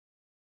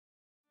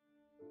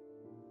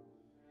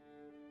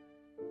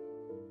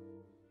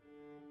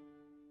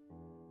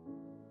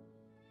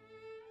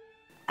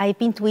I've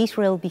been to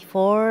Israel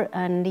before,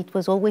 and it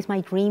was always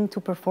my dream to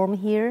perform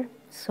here.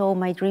 So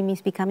my dream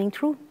is becoming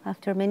true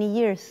after many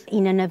years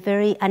in a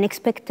very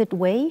unexpected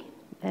way,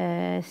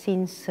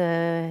 since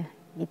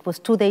it was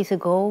 2 days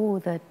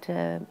ago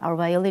that our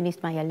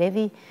violinist,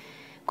 Levy,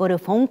 got a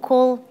phone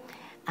call,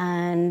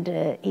 and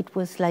it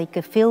was like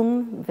a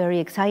film, very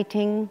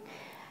exciting.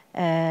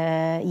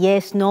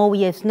 Yes, no,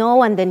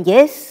 and then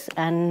yes,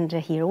 and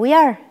here we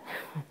are.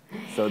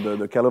 So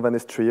the Carlo Van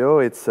Neste trio,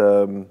 it's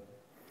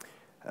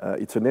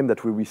a name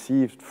that we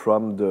received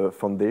from the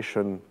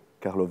foundation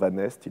Carlo Van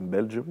Neste in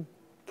Belgium.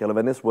 Carlo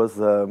Van Neste was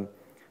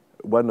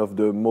one of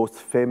the most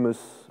famous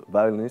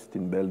violinists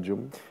in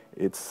Belgium.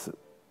 It's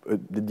a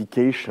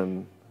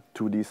dedication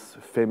to this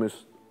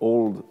famous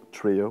old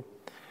trio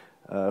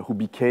who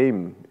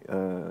became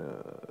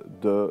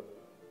the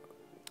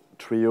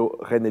trio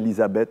Reine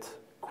Elisabeth,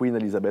 Queen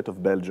Elizabeth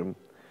of Belgium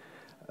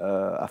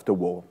after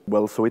war.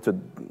 Well, so it's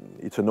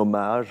an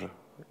homage,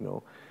 you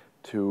know,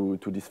 to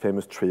this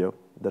famous trio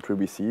that we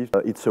received.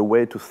 It's a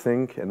way to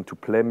think and to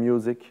play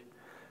music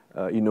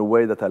in a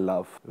way that I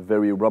love.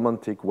 Very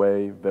romantic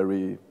way,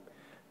 very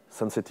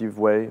sensitive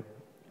way,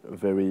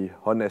 very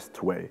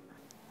honest way.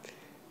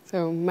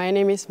 So my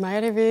name is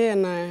Levy,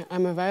 and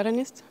I'm a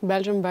violinist,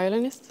 Belgian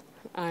violinist.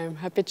 I'm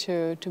happy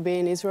to be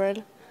in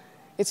Israel.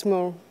 It's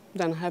more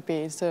than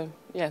happy, it's a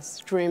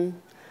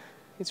dream.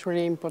 It's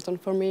really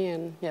important for me,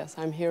 and yes,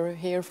 I'm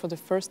here for the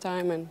first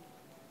time, and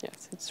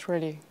yes, it's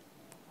really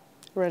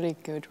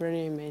good,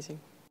 really amazing.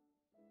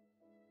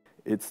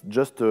 It's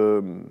just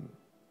a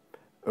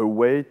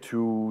way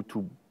to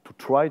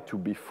try to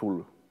be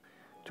full,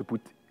 to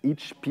put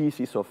each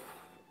pieces of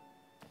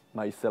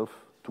myself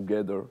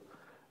together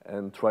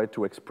and try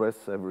to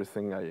express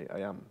everything I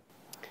am.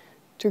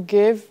 To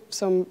give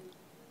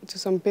to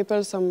some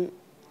people some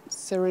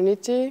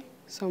serenity,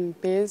 some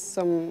peace,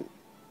 some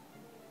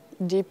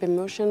deep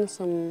emotion,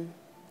 some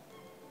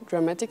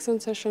dramatic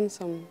sensation,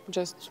 some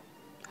just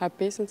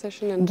happy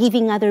sensation. And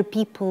giving other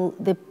people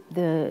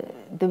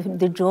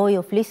the joy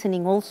of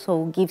listening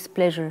also gives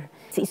pleasure.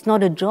 It's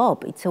not a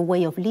job, it's a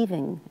way of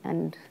living,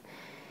 and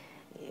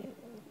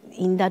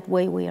in that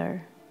way we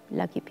are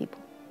lucky people.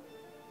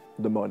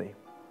 The money.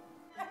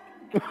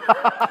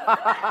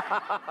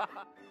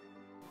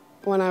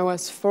 When I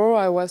was 4,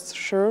 I was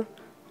sure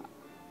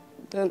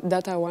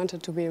that I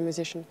wanted to be a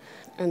musician,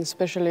 and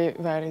especially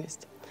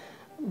violinist.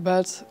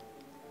 But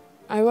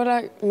I would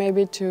like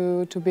maybe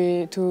to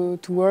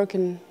work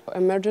in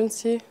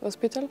emergency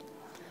hospital,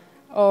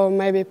 or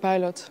maybe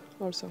pilot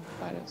also,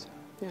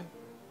 yeah.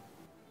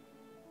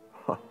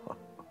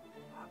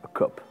 A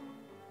cop.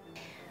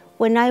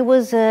 When I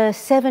was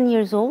 7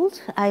 years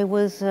old, I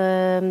was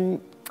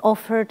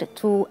offered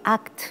to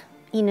act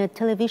in a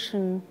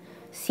television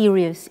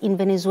series in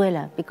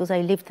Venezuela, because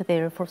I lived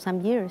there for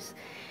some years.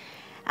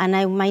 And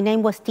my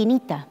name was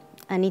Tinita,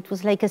 and it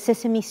was like a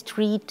Sesame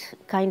Street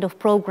kind of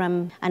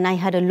program, and I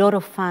had a lot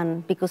of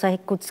fun because I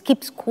could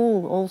skip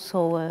school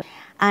also.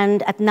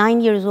 And at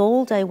 9 years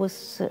old, I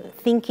was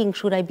thinking,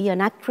 should I be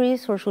an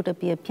actress or should I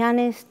be a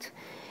pianist?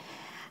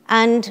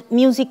 And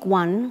music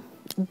won,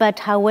 but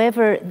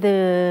however,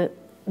 the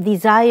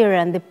desire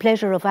and the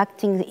pleasure of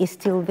acting is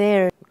still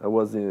there. I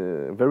was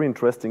very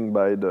interested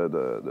by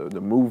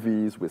the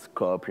movies with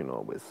cop, you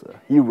know, with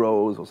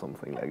heroes or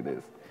something like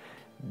this.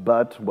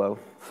 But, well,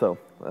 so,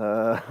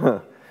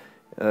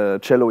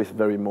 cello is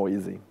very more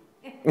easy.